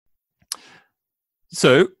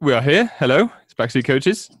So we are here. Hello, it's Backseat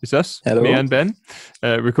Coaches. It's us, Hello. me and Ben,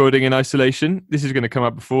 recording in isolation. This is going to come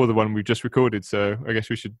up before the one we've just recorded, so I guess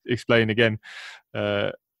we should explain again.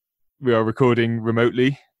 We are recording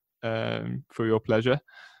remotely for your pleasure.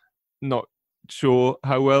 Not sure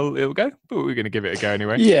how well it'll go, but we're going to give it a go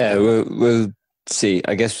anyway. Yeah, we'll see.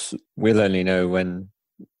 I guess you'll only know when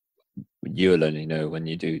you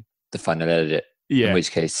do the final edit. Yeah. In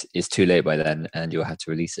which case, it's too late by then, and you'll have to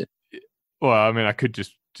release it. Well, I mean, I could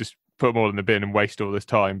just put them all in the bin and waste all this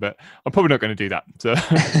time, but I'm probably not going to do that. So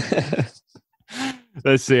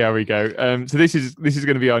let's see how we go. So this is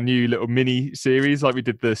going to be our new little mini series, like we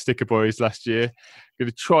did the Sticker Boys last year. Going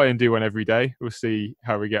to try and do one every day. We'll see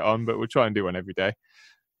how we get on, but we'll try and do one every day.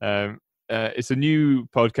 It's a new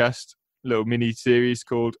podcast, little mini series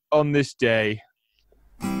called On This Day.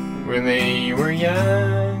 When they were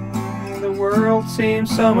young, the world seemed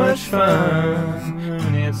so much fun.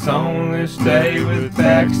 It's on this day with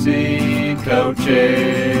Backseat Coaches.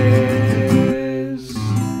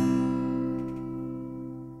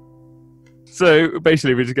 So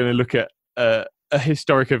basically, we're just going to look at a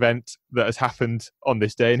historic event that has happened on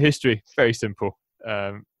this day in history. Very simple,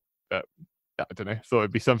 but I don't know. Thought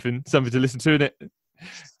it'd be something to listen to, innit?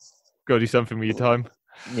 Got to do something with your time.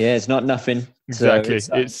 Yeah, it's not nothing. Exactly,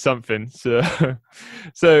 so it's something. So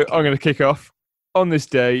I'm going to kick off on this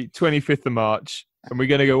day, 25th of March. And we're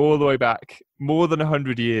going to go all the way back, more than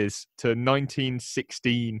 100 years, to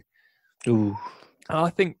 1916. Ooh.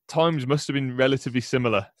 I think times must have been relatively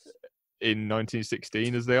similar in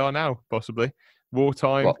 1916 as they are now, possibly.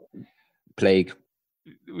 Wartime. What? Plague.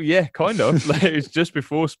 Yeah, kind of. It's just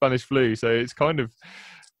before Spanish flu, so it's kind of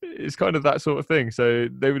that sort of thing. So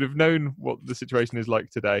they would have known what the situation is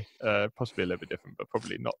like today. Possibly a little bit different, but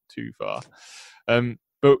probably not too far.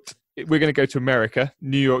 But we're going to go to America,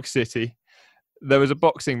 New York City. There was a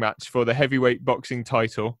boxing match for the heavyweight boxing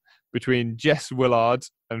title between Jess Willard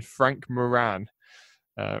and Frank Moran.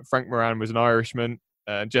 Frank Moran was an Irishman.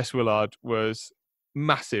 Jess Willard was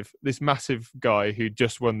massive. This massive guy who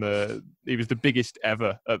just won he was the biggest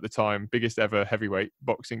ever at the time, biggest ever heavyweight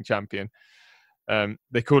boxing champion.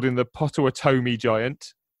 They called him the Potawatomi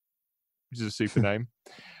Giant, which is a super name.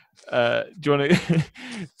 Do you want to...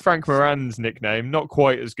 Frank Moran's nickname, not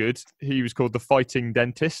quite as good. He was called the Fighting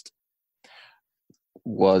Dentist.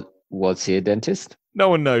 Was he a dentist? No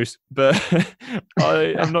one knows, but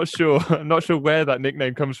I'm not sure. I'm not sure where that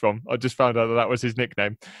nickname comes from. I just found out that was his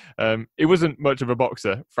nickname. It wasn't much of a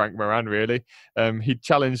boxer, Frank Moran, really. He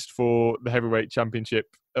challenged for the heavyweight championship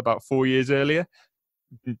about 4 years earlier.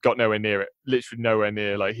 Got nowhere near it. Literally nowhere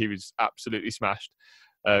near. Like, he was absolutely smashed.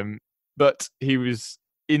 But he was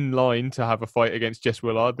in line to have a fight against Jess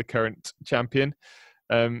Willard, the current champion.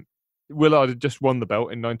 Willard had just won the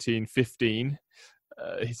belt in 1915.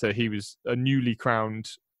 So he was a newly crowned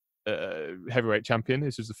heavyweight champion.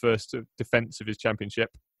 This was the first defense of his championship.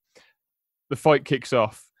 The fight kicks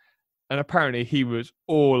off, and apparently he was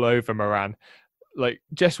all over Moran. Like,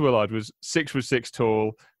 Jess Willard was 6'6"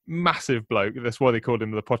 tall, massive bloke. That's why they called him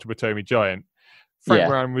the Potawatomi Giant. Frank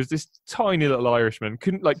Moran was this tiny little Irishman.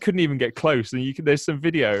 Couldn't even get close. And there's some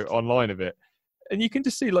video online of it. And you can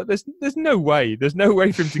just see, like, there's no way for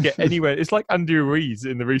him to get anywhere. It's like Andy Ruiz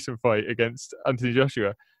in the recent fight against Anthony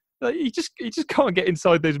Joshua. Like, he just can't get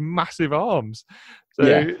inside those massive arms.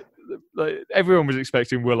 So like, everyone was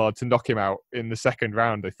expecting Willard to knock him out in the second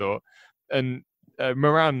round, they thought. And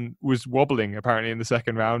Moran was wobbling apparently in the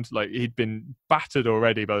second round. Like, he'd been battered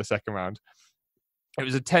already by the second round. It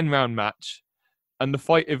was a 10-round match, and the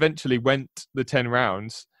fight eventually went the 10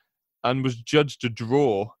 rounds and was judged a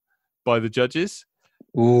draw by the judges.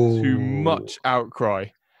 Ooh. To much outcry.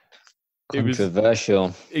 Controversial. It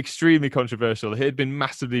was extremely controversial. It had been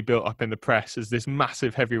massively built up in the press as this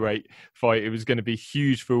massive heavyweight fight. It was going to be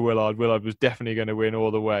huge for Willard. Willard was definitely going to win all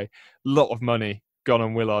the way. A lot of money gone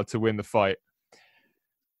on Willard to win the fight.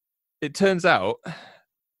 It turns out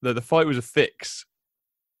that the fight was a fix,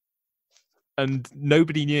 and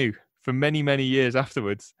nobody knew for many, many years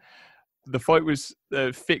afterwards. The fight was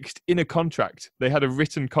fixed in a contract. They had a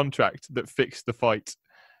written contract that fixed the fight,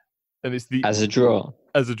 and it's as a draw,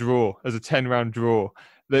 as a 10-round draw.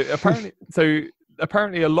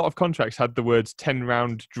 Apparently, a lot of contracts had the words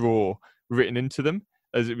 10-round draw written into them,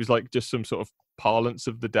 as it was like just some sort of parlance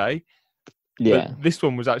of the day. Yeah, but this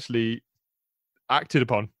one was actually acted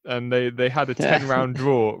upon, and they had a 10-round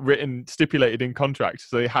draw stipulated in contract.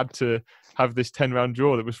 So they had to have this 10-round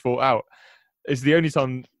draw that was fought out. It's pretty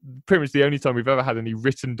much the only time we've ever had any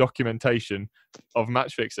written documentation of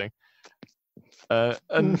match fixing.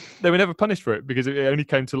 And they were never punished for it because it only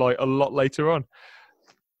came to light a lot later on.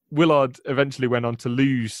 Willard eventually went on to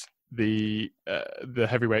lose the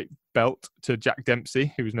heavyweight belt to Jack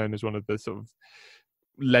Dempsey, who was known as one of the sort of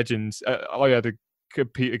legends. I had a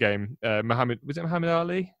computer game. Was it Muhammad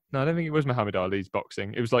Ali? No, I don't think it was Muhammad Ali's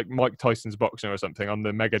boxing. It was like Mike Tyson's boxing or something on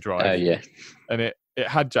the Mega Drive. Yeah. And it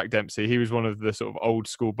had Jack Dempsey. He was one of the sort of old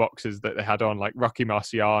school boxers that they had on, like Rocky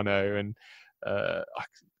Marciano, and I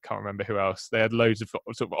can't remember who else. They had loads of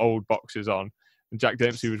sort of old boxers on, and Jack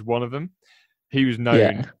Dempsey was one of them. He was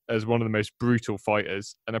known as one of the most brutal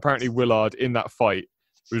fighters, and apparently Willard in that fight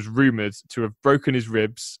was rumoured to have broken his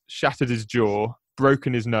ribs, shattered his jaw,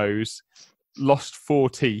 broken his nose, lost 4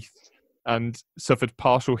 teeth, and suffered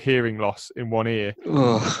partial hearing loss in one ear,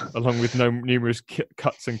 along with numerous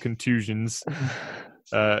cuts and contusions.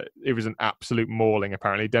 It was an absolute mauling,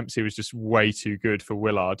 apparently. Dempsey was just way too good for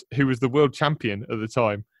Willard, who was the world champion at the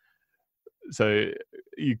time. So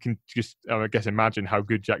you can just, I guess, imagine how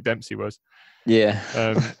good Jack Dempsey was. Yeah.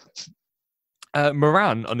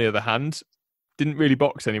 Moran, on the other hand, didn't really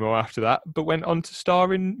box anymore after that, but went on to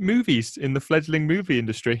star in movies in the fledgling movie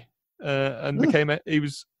industry, and he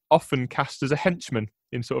was often cast as a henchman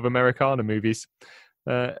in sort of Americana movies,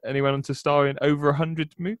 and he went on to star in over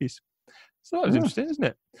 100 movies. So that was interesting, isn't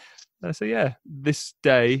it? So yeah, this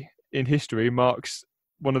day in history marks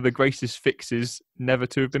one of the greatest fixes never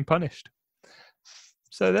to have been punished.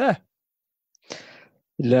 So there.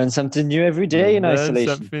 You learn something new every day in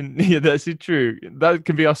isolation. Yeah, that's true. That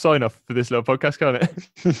can be our sign-off for this little podcast, can't it?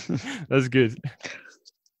 That's good.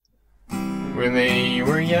 When they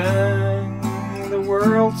were young, the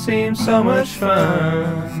world seemed so much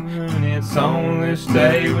fun. It's on this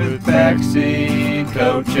day with backseat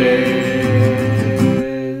coaches.